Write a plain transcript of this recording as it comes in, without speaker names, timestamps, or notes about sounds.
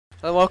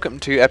Hello, welcome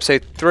to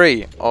episode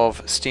 3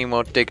 of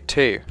SteamWorld Dig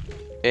 2.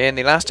 In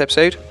the last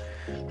episode,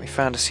 we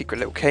found a secret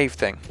little cave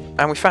thing.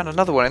 And we found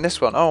another one in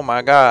this one. Oh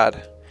my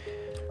god.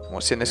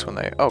 What's in this one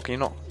though? Oh, can you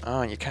not?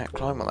 Oh, you can't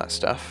climb all that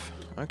stuff.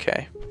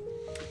 Okay.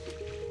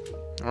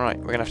 Alright,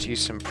 we're going to have to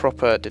use some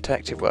proper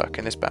detective work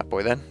in this bad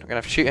boy then. We're going to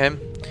have to shoot him.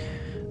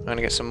 I'm going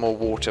to get some more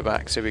water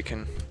back so we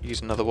can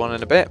use another one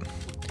in a bit.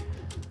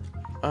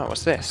 Oh,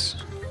 what's this?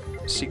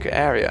 Secret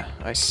area.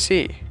 I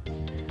see.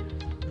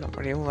 Not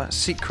really all that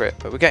secret,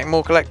 but we're getting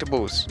more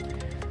collectibles.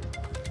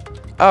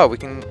 Oh, we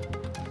can...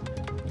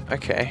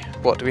 Okay,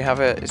 what do we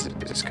have? Is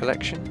this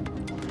collection?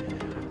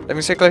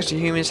 Living so close to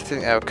humans to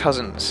think they are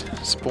cousins,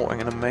 sporting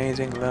an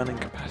amazing learning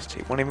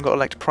capacity. One even got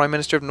elected Prime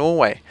Minister of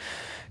Norway.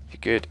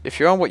 If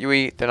you're on what you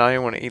eat, then I only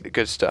want to eat the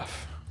good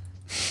stuff.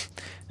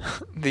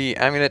 The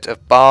amulet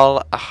of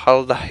Baal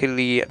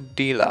Ahaldahili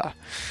Dila.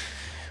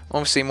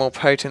 Obviously more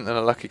potent than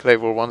a lucky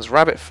global one's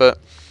rabbit foot,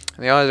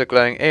 and the eyes are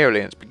glowing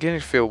eerily and it's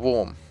beginning to feel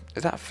warm.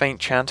 Is that faint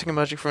chanting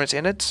emerging from its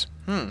innards?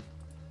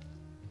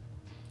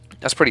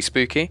 That's pretty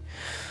spooky.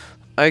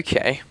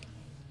 Okay.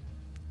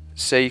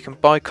 So you can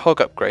buy cog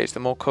upgrades.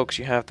 The more cogs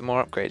you have, the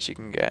more upgrades you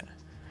can get.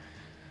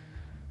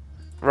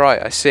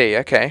 Right, I see.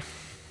 Okay.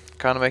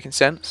 Kind of making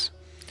sense.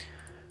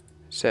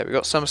 So we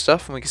got some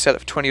stuff and we can sell it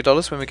for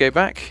 $20 when we go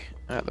back.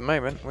 At the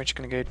moment, we're just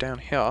going to go down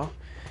here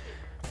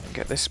and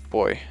get this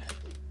boy.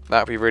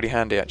 That would be really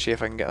handy actually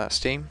if I can get that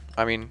steam.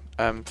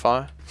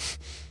 Fire.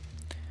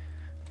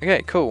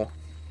 Okay, cool.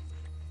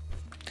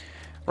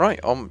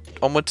 Right,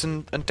 onwards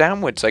and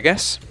downwards, I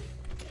guess.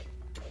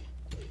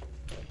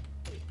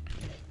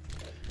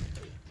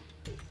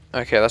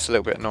 Okay, that's a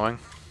little bit annoying.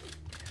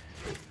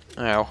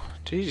 Ow.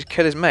 Did he just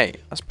kill his mate?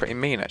 That's pretty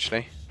mean,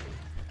 actually.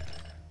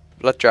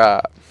 Blood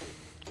drop.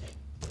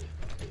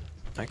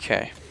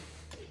 Okay.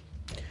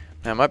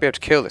 Now, I might be able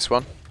to kill this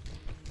one.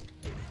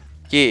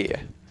 Yeah.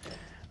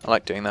 I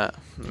like doing that.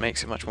 It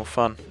makes it much more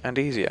fun and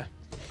easier.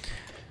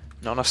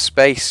 Not enough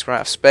space. We're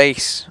out of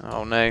space.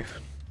 Oh, no.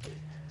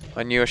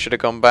 I knew I should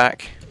have gone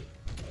back.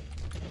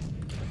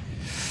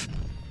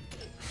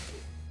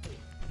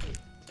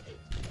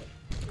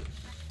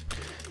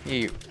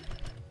 You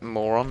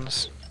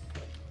morons.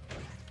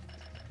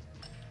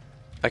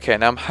 Okay,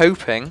 now I'm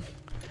hoping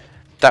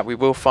that we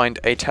will find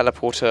a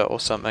teleporter or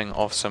something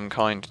of some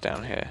kind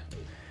down here.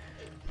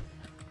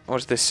 What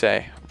does this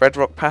say? Red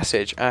Rock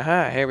Passage.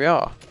 Aha, here we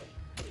are.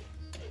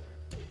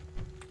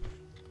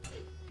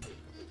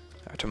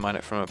 I have to mine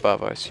it from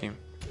above, I assume.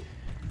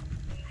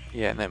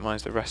 Yeah, and that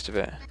mines the rest of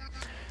it.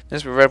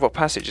 There's the Red Rock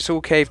Passage. It's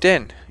all caved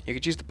in. You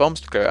could use the bombs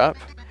to go up.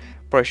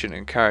 Probably shouldn't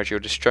encourage your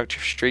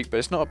destructive streak, but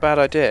it's not a bad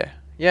idea.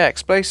 Yeah,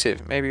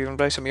 explosive. Maybe even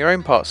blow some of your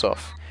own parts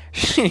off.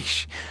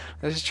 Sheesh.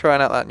 Let's just try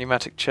out that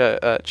pneumatic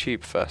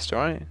tube first,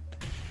 alright?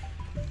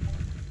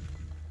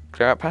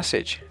 Clear out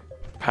passage.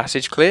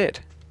 Passage cleared.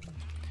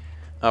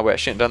 Oh wait, I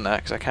shouldn't have done that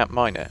because I can't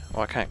mine it.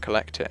 Or I can't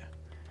collect it.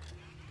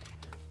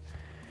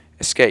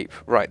 Escape.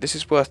 Right, this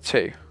is worth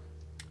 2.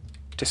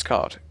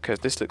 Discard, because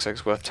this looks like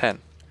it's worth 10.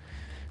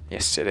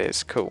 Yes, it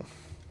is. Cool.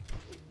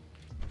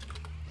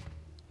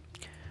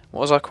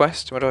 What was our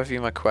quest? Where do I view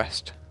my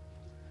quest?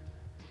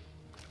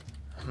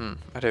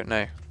 I don't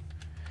know.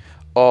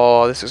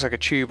 Oh, this looks like a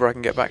tube where I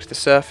can get back to the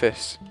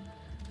surface.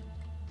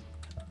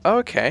 Oh,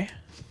 okay.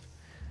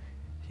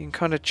 You can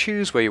kind of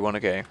choose where you want to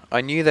go.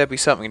 I knew there'd be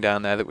something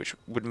down there which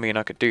would mean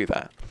I could do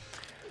that.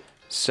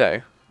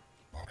 So,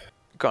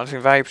 got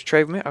anything valuable to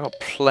trade with me? I got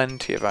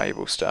plenty of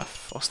valuable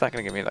stuff. What's that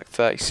going to give me? Like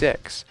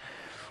 36.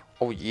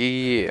 Oh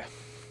yeah.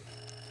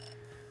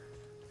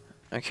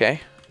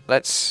 Okay,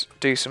 let's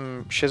do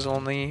some shizzle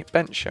on the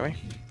bench, shall we?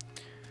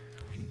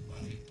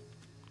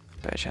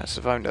 Better chance of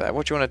surviving to that.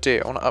 What do you want to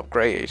do? I want to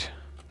upgrade.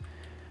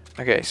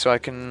 Okay, so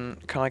can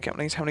I get one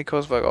of these? How many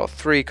cogs have I got?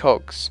 3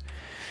 cogs.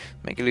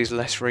 Make you lose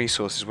less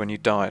resources when you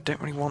die. I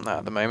don't really want that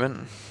at the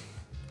moment.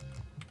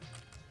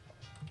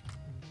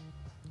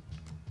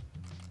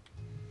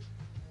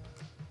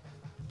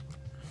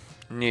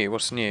 New,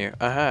 what's new?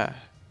 Aha.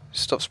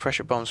 Stops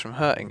pressure bombs from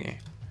hurting you.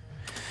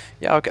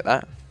 Yeah, I'll get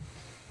that.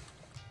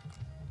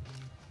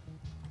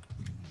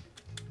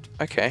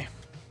 Okay.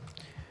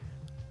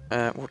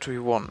 What do we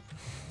want?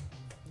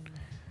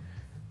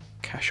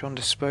 Cash on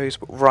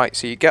disposable. Right,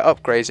 so you get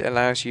upgrades, it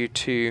allows you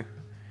to...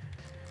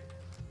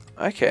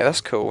 Okay,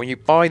 that's cool. When you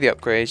buy the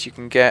upgrades, you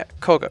can get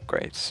cog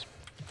upgrades.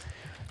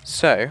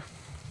 So,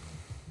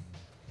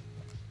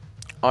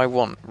 I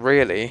want,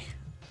 really,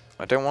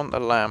 I don't want the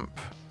lamp.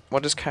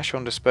 What does cash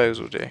on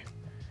disposal do?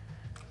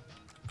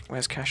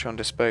 Where's cash on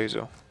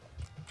disposal?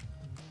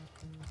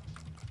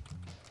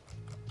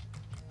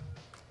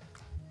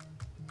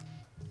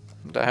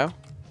 What the hell?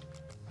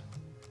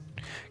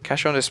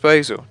 Cash on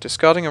disposal.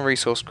 Discarding a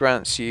resource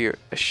grants you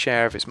a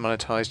share of its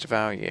monetized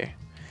value.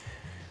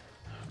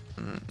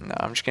 No,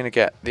 I'm just going to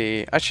get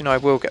the... Actually, no, I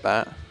will get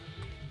that.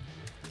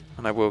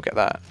 And I will get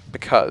that.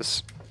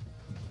 Because...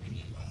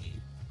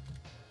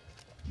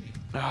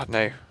 Oh,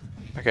 no.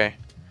 Okay.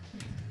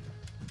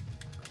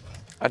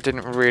 I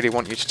didn't really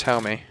want you to tell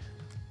me.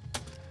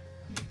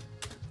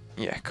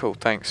 Yeah, cool,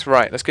 thanks.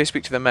 Right, let's go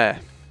speak to the mayor.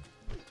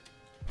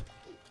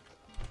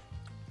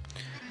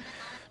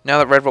 Now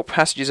that Red Rock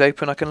Passage is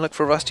open, I can look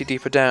for Rusty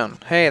deeper down.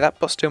 Hey, that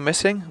bot's still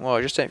missing? Well,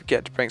 just don't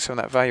forget to bring some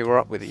of that valuable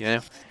up with you,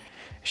 It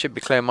should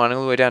be clear mining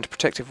all the way down to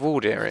Protective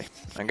Wall, dearie.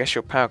 I guess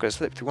your power could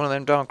slip through one of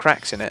them darn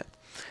cracks in it.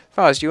 As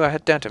far as you, I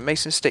head down to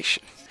Mason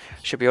Station.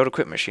 Should be old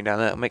equipment machine down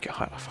there. It'll make it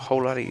a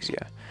whole lot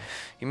easier.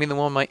 You mean the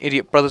one my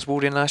idiot brothers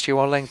walled in last year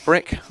while laying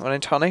brick? Well,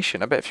 in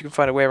tarnation, I bet if you can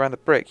find a way around the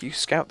brick, you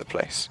scout the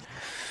place.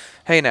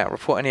 Hey now,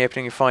 report any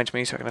opening you find to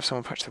me so I can have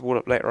someone patch the wall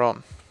up later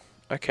on.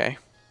 Okay.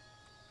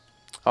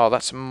 Oh,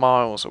 that's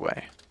miles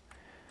away.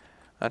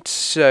 That's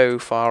so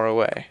far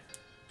away.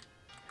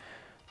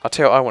 I'll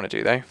tell you what I want to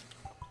do, though.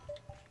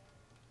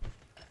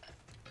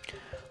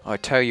 I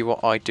tell you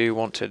what I do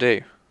want to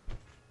do.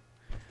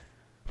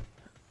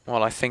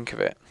 While I think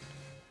of it.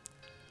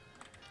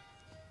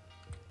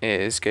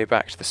 Is go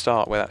back to the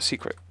start where that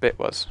secret bit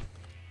was.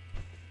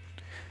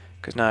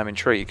 Because now I'm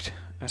intrigued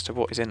as to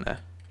what is in there.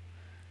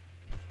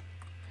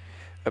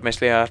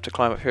 Admittedly, I have to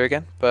climb up here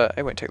again, but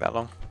it won't take that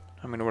long.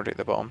 I'm already at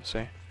the bottom,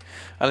 so...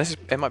 Unless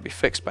it might be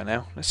fixed by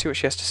now. Let's see what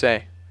she has to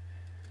say.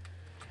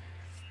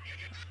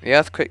 The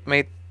earthquake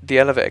made the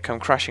elevator come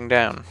crashing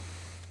down.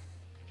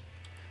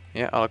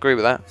 Yeah, I'll agree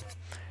with that.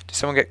 Did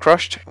someone get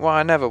crushed? Why,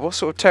 I never. What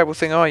sort of terrible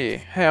thing are you?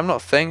 Hey, I'm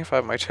not a thing. If I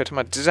have my totem,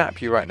 I'd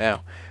zap you right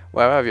now.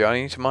 Where have you? I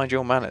need to mind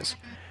your manners.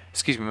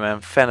 Excuse me,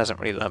 ma'am. Fen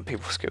hasn't really learnt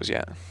people skills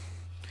yet.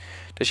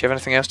 Does she have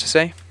anything else to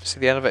say? See,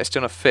 the elevator's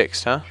still not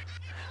fixed, huh?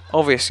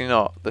 Obviously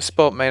not. The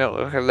spot may not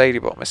look like a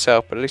ladybot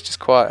myself, but at least it's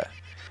quiet.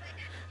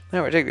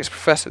 That ridiculous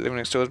professor living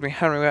next door has been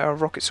hammering out our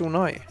rockets all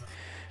night.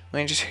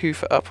 May just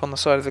hoof it up on the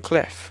side of the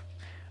cliff.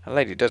 A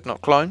lady does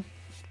not climb.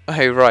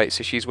 Oh right,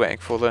 so she's waiting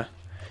for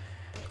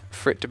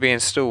it to be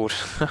installed.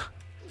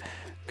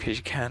 Because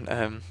she can't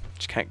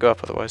go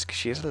up otherwise, because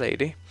she is a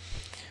lady.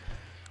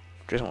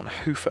 She doesn't want to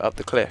hoof it up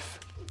the cliff.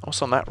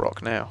 What's on that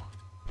rock now?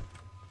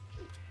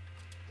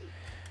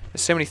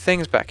 There's so many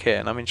things back here,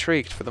 and I'm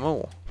intrigued for them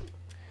all.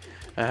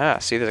 Aha,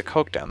 see there's a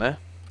cog down there.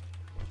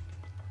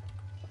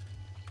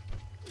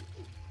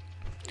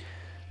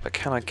 But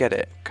can I get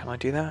it? Can I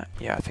do that?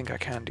 Yeah, I think I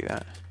can do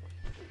that.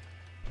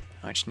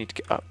 I just need to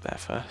get up there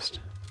first.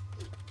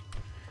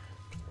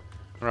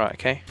 Right,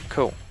 okay,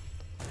 cool.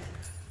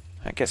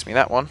 That gets me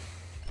that one.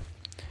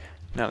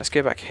 Now let's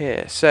go back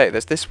here. So,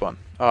 there's this one.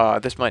 Ah,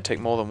 this might take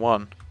more than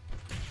one.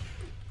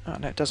 Oh,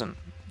 no it doesn't.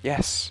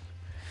 Yes.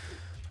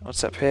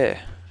 What's up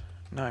here?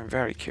 Now I'm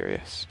very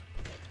curious.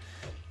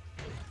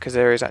 Because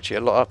there is actually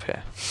a lot up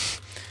here.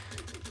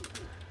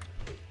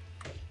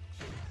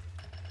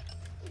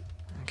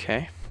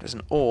 Okay, there's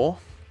an ore.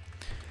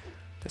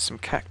 There's some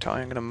cacti.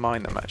 I'm going to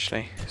mine them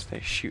actually, because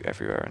they shoot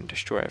everywhere and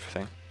destroy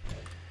everything.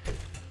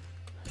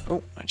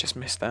 Oh, I just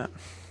missed that.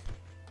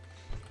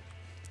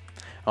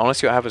 I want to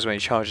see what happens when he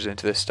charges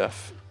into this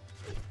stuff.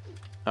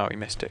 Oh, he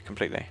missed it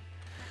completely.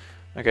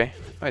 Okay.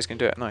 Oh, he's going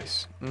to do it.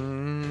 Nice.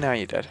 Now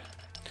you're dead.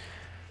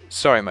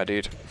 Sorry, my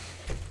dude.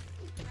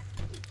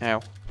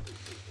 Ow.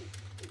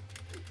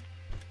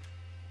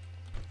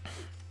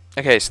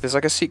 Okay, so there's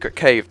like a secret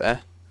cave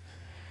there.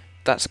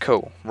 That's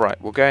cool.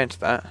 Right, we'll go into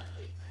that.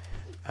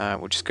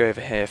 We'll just go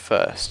over here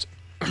first.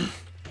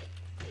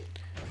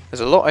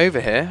 There's a lot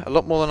over here. A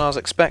lot more than I was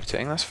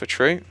expecting, that's for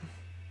true.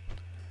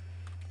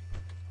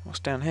 What's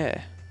down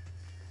here?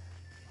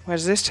 Where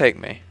does this take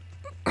me?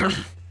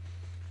 Oh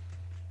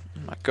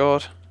my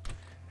god.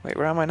 Wait,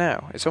 where am I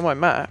now? It's on my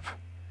map.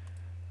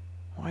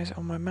 Why is it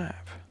on my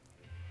map?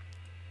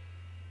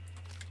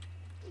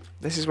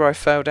 This is where I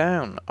fell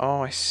down.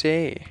 Oh, I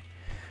see.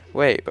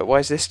 Wait, but why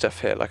is this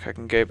stuff here? Like I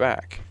can go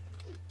back.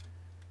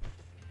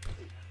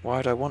 Why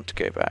would I want to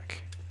go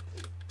back?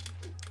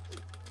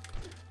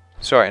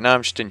 Sorry, now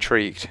I'm just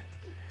intrigued.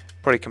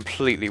 Probably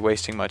completely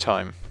wasting my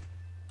time.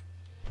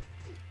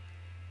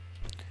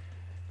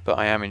 But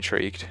I am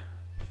intrigued.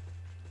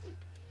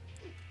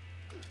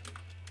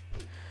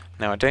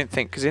 Now I don't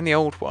think, because in the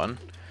old one,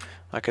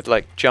 I could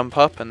like jump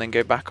up and then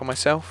go back on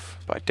myself,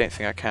 but I don't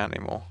think I can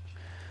anymore.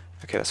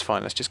 Okay, that's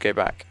fine, let's just go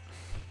back.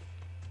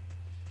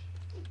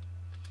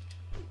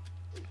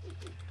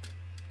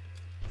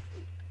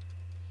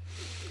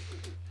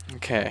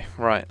 Okay,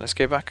 right, let's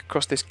go back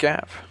across this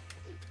gap.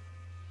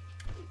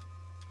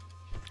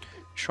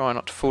 Try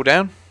not to fall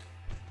down.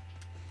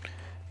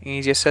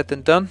 Easier said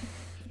than done.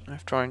 I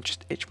have to try and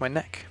just itch my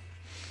neck.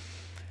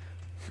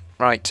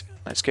 Right,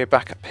 let's go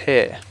back up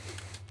here.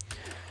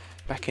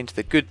 Back into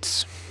the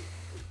goods.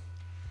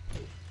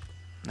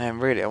 And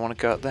really, I want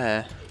to go up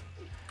there.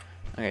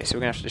 Okay, so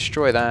we're going to have to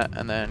destroy that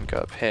and then go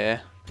up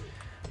here.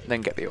 And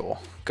then get the ore.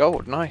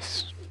 Gold,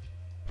 nice.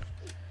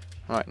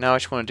 Right, now I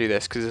just want to do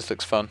this because this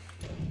looks fun.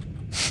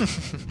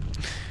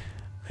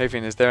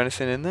 Hoping, is there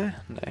anything in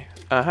there? No.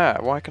 Aha,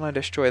 why can I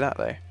destroy that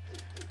though?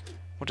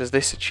 What does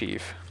this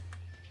achieve?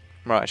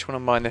 Right, I just want to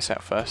mine this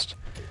out first.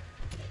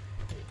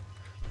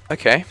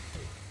 Okay.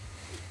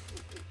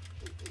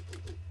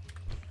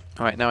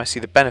 Alright, now I see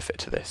the benefit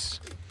to this.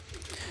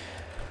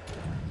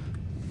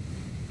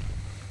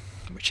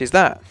 Which is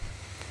that.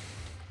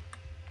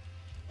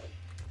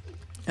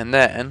 And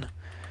then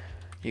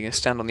you can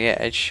stand on the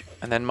edge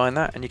and then mine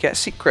that and you get a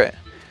secret.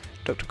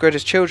 Dr.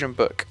 Greta's children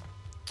book.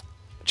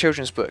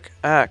 children's book.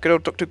 Ah, good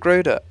old Dr.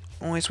 Groder.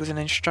 Always with an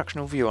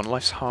instructional view on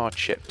life's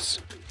hardships.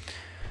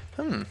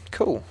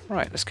 Cool.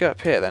 Right, let's go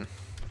up here then.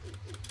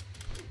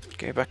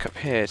 Go back up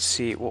here to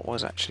see what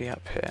was actually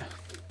up here.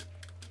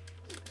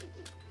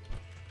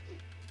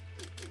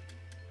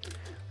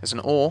 There's an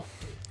ore.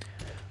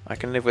 I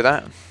can live with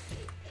that.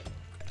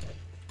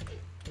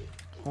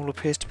 All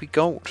appears to be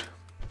gold.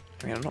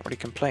 I mean, I'm not really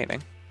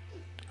complaining,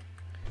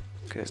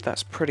 because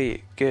that's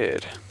pretty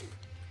good.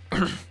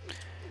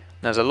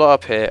 There's a lot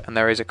up here, and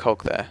there is a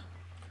cog there.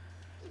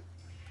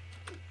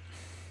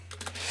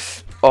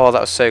 Oh,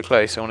 that was so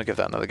close. I want to give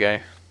that another go.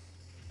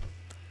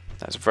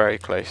 That's very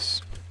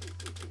close.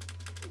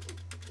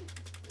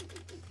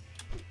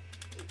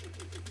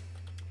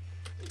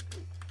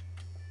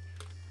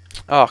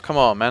 Oh, come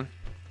on, man.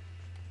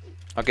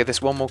 I'll give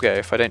this one more go.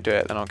 If I don't do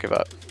it, then I'll give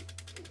up.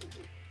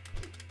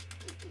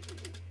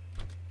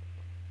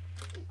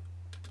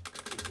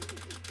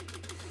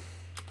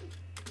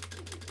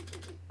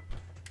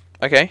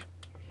 Okay.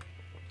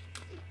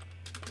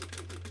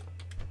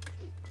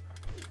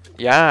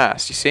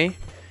 Yes, you see?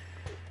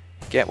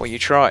 Get what you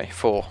try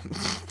for.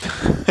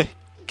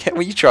 Get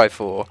what you try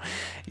for.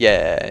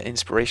 Yeah,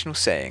 inspirational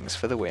sayings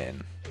for the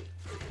win.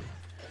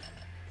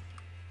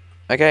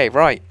 Okay,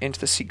 right, into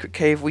the secret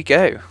cave we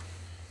go.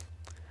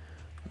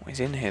 What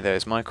is in here though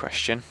is my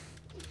question.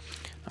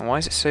 And why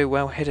is it so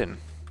well hidden?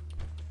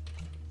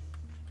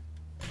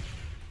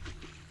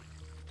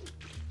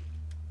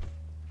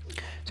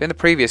 So in the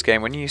previous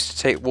game, when you used to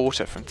take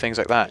water from things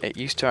like that, it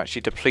used to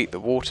actually deplete the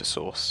water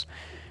source.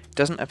 It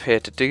doesn't appear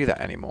to do that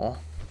anymore.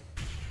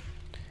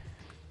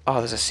 Oh,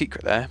 there's a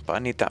secret there, but I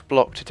need that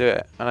block to do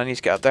it. And I need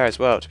to get up there as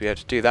well to be able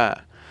to do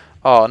that.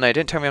 Oh no,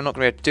 don't tell me I'm not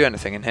going to be able to do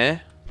anything in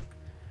here.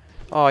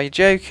 Oh, you're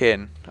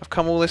joking. I've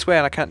come all this way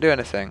and I can't do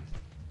anything.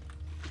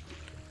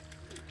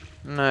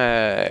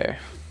 No.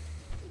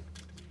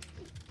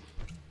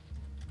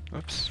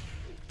 Whoops.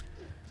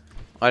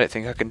 I don't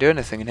think I can do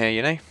anything in here,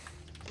 you know.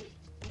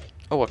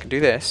 Oh, I can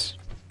do this.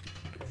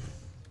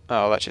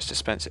 Oh, that's just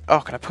expensive. Oh,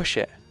 can I push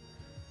it?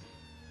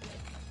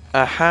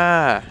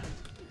 Aha!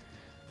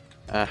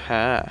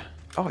 Aha.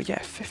 Oh, yeah,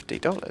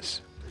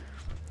 $50.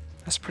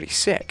 That's pretty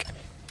sick.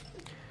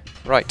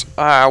 Right.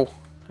 Ow!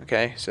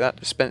 Okay, so that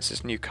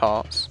dispenses new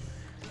carts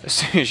as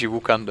soon as you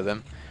walk under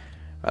them.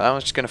 Right, that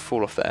one's just going to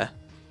fall off there.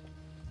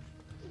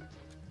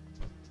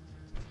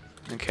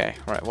 Okay,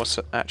 right, what's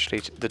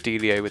actually the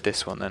dealio with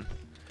this one then?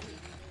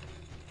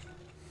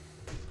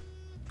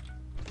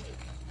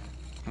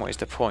 What is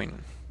the point?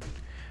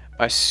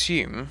 I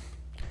assume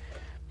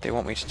they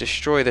want me to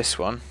destroy this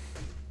one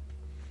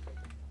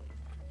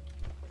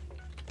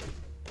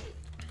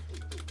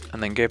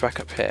and then go back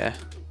up here.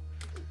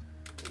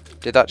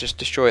 Did that just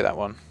destroy that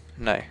one?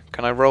 No.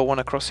 Can I roll one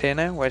across here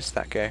now? Where does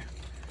that go?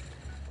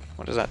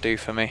 What does that do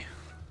for me?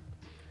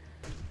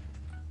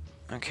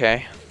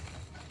 Okay.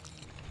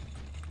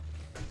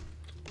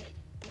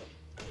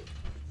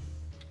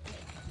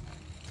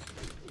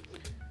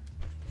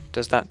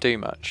 Does that do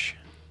much?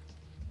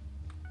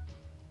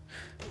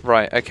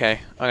 Right,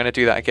 okay. I'm going to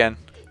do that again.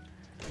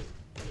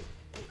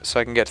 So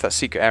I can get to that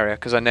secret area,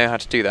 because I know how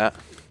to do that.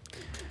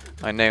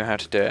 I know how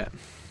to do it.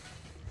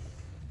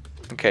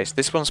 Okay, so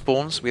this one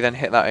spawns. We then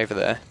hit that over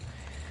there.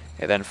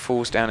 It then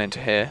falls down into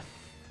here.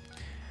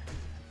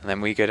 And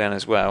then we go down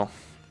as well.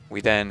 We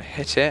then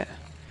hit it.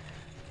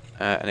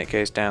 And it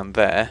goes down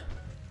there.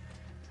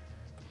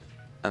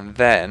 And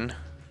then...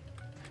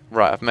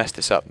 Right, I've messed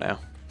this up now.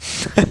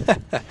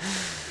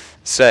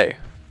 So...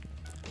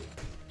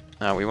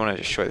 Now we want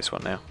to destroy this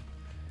one now.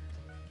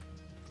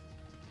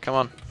 Come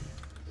on.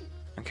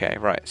 Okay,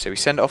 right. So we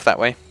send it off that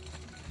way.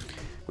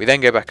 We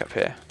then go back up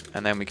here.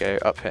 And then we go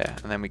up here.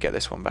 And then we get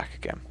this one back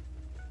again.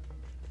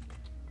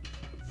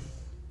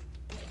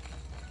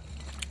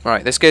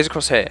 Right, this goes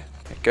across here.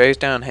 It goes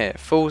down here.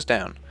 Falls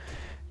down.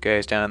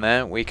 Goes down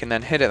there. We can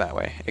then hit it that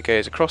way. It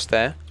goes across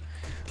there.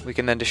 We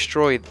can then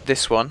destroy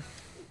this one.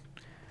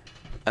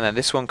 And then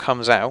this one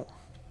comes out.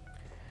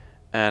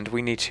 And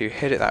we need to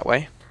hit it that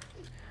way.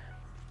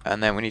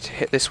 And then we need to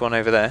hit this one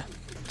over there.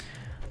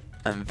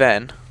 And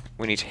then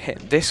we need to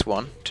hit this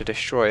one to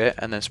destroy it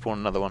and then spawn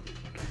another one.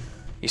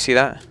 You see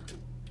that?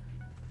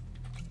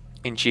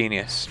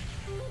 Ingenious.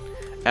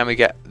 And we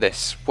get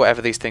this,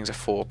 whatever these things are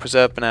for.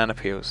 Preserved banana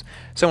peels.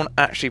 Someone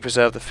actually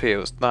preserved the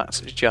peels.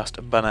 That's just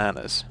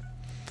bananas.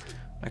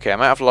 Okay,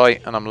 I'm out of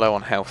light and I'm low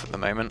on health at the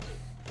moment.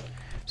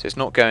 So it's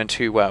not going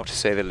too well, to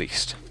say the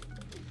least.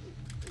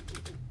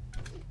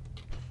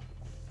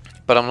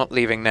 But I'm not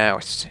leaving now.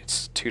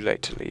 It's too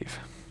late to leave.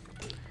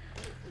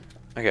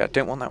 Okay, I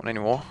don't want that one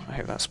anymore. I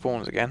hope that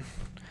spawns again.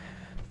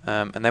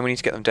 And then we need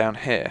to get them down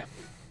here.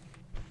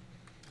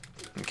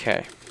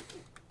 Okay.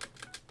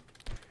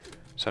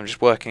 So I'm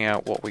just working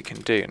out what we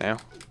can do now.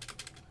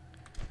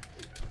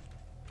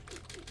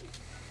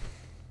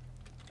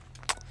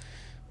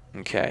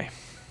 Okay.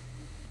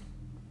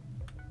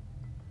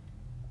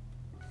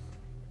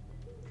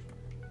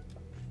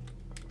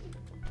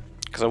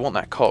 Because I want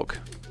that cog.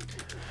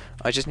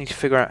 I just need to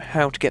figure out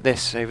how to get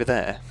this over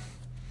there.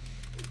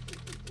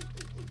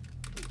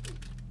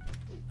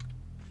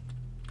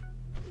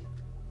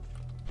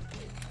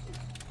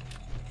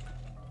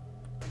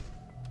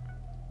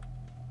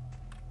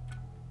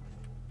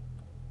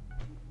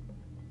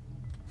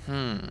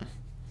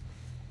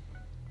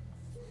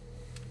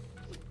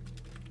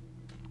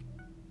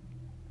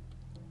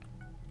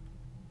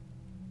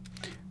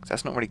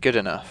 That's not really good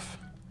enough.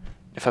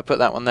 If I put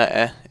that one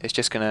there, it's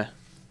just gonna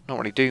not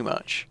really do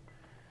much.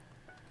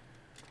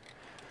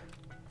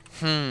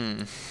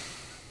 The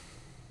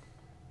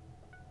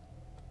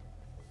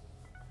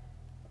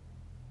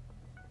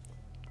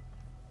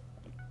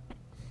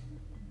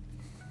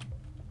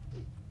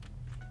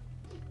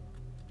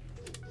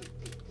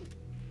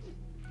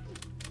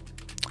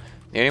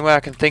only way I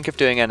can think of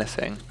doing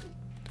anything,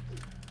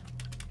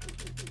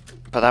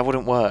 but that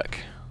wouldn't work.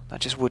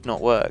 That just would not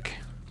work.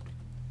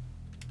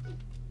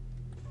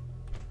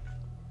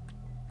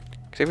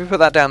 Because if we put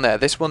that down there,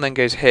 this one then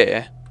goes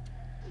here,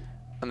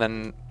 and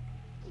then...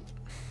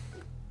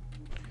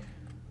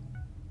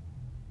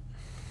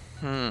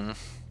 And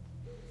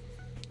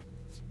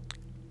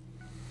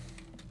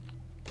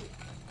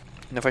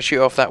if I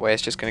shoot off that way,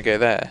 it's just going to go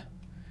there.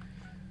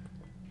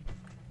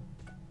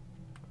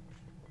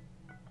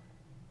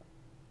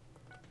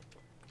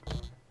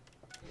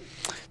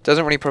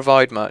 Doesn't really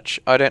provide much.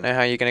 I don't know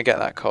how you're going to get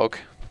that cog.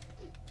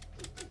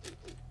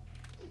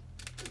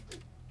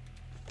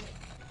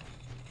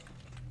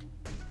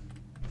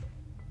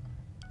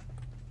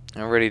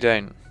 I really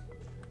don't.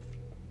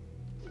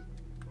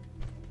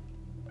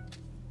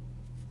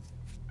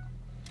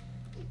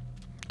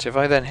 So if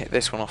I then hit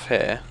this one off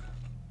here,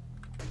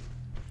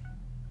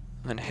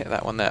 and then hit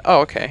that one there.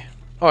 Oh, okay.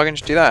 Oh, I can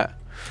just do that.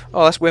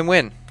 Oh, that's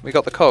win-win. We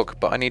got the cog,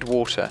 but I need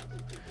water.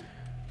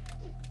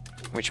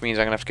 Which means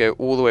I'm going to have to go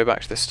all the way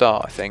back to the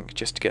start, I think,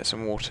 just to get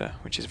some water,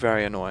 which is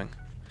very annoying.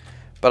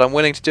 But I'm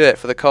willing to do it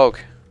for the cog.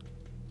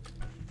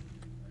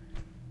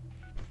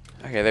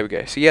 Okay, there we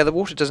go. So yeah, the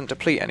water doesn't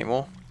deplete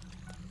anymore.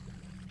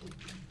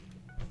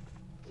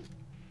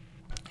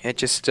 It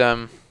just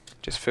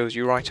fills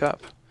you right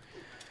up,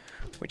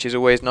 which is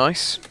always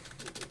nice.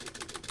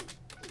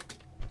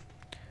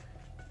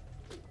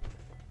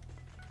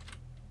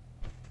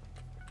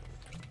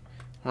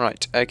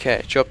 Right,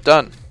 okay, job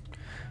done.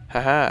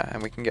 Haha,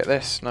 and we can get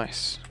this.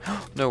 Nice.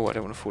 No, I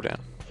don't want to fall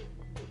down.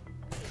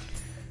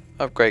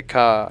 Upgrade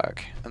cog,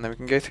 and then we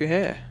can go through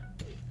here.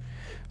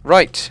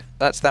 Right,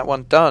 that's that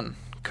one done.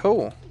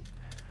 Cool.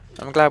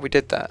 I'm glad we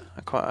did that.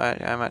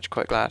 I'm actually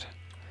quite glad.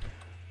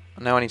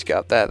 Now I need to get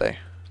up there though,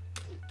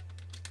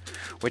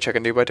 which I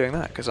can do by doing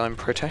that because I'm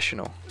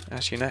professional,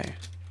 as you know.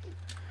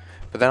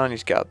 But then I need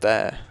to get up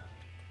there.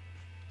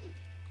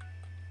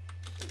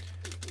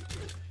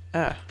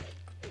 Ah.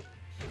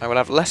 I will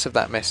have less of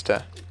that,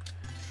 mister.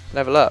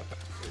 Level up.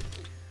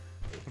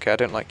 Okay, I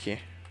don't like you.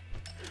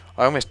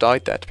 I almost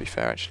died there, to be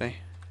fair, actually.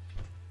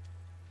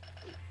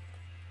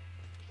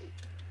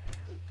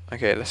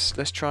 Okay,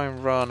 let's try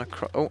and run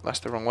across. Oh, that's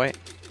the wrong way.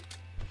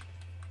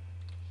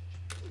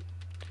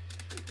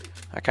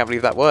 I can't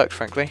believe that worked,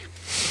 frankly.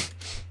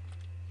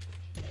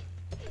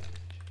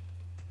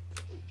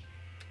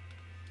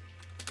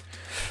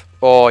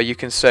 Oh, you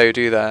can so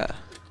do that.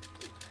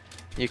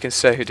 You can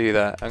so do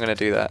that. I'm gonna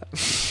do that.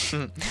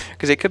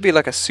 Because it could be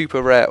like a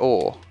super rare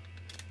ore.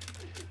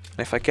 And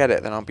if I get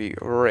it, then I'll be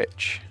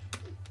rich.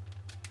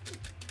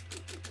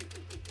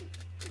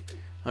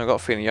 I've got a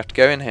feeling you have to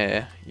go in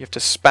here. You have to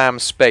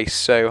spam space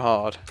so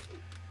hard.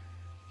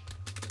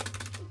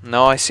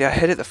 No, I see. I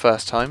hit it the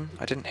first time.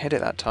 I didn't hit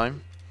it that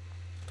time.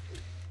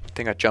 I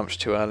think I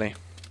jumped too early.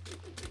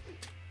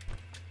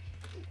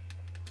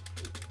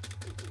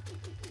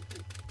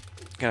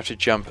 Gonna have to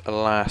jump at the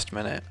last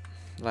minute.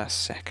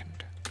 Last second.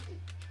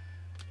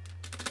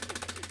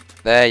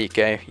 There you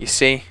go. You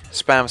see?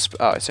 Spam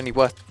oh, it's only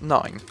worth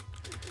 9.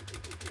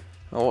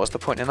 Well, what's the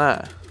point in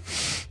that?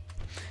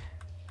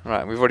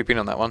 Right, we've already been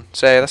on that one.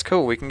 So that's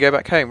cool. We can go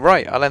back home.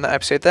 Right, I'll end that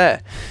episode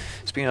there.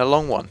 It's been a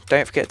long one.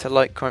 Don't forget to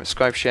like, comment,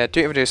 subscribe, share.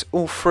 Do it, videos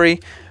all free.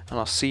 And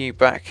I'll see you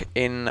back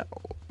in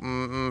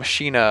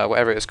Machina,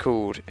 whatever it's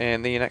called,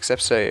 in the next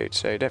episode.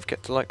 So don't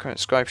forget to like, comment,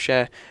 subscribe,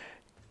 share.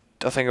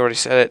 I think I already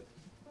said it.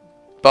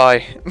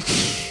 Bye.